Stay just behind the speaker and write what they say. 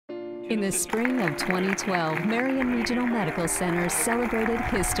In the spring of 2012, Marian Regional Medical Center celebrated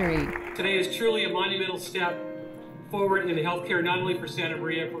history. Today is truly a monumental step forward in the healthcare, not only for Santa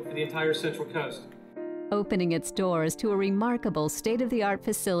Maria, but for the entire Central Coast. Opening its doors to a remarkable state-of-the-art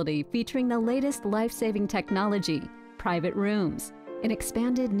facility featuring the latest life-saving technology, private rooms, an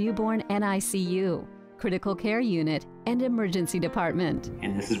expanded newborn NICU, critical care unit, and emergency department.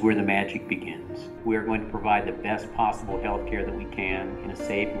 And this is where the magic begins. We are going to provide the best possible health care that we can in a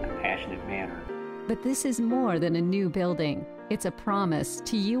safe and compassionate manner. But this is more than a new building. It's a promise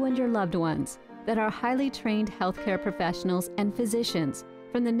to you and your loved ones that our highly trained healthcare professionals and physicians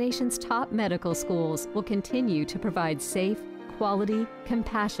from the nation's top medical schools will continue to provide safe, quality,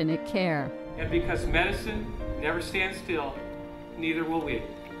 compassionate care. And because medicine never stands still, neither will we.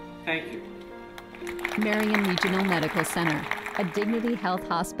 Thank you. Marian Regional Medical Center, a Dignity Health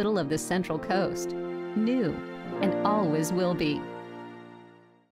hospital of the Central Coast. New and always will be.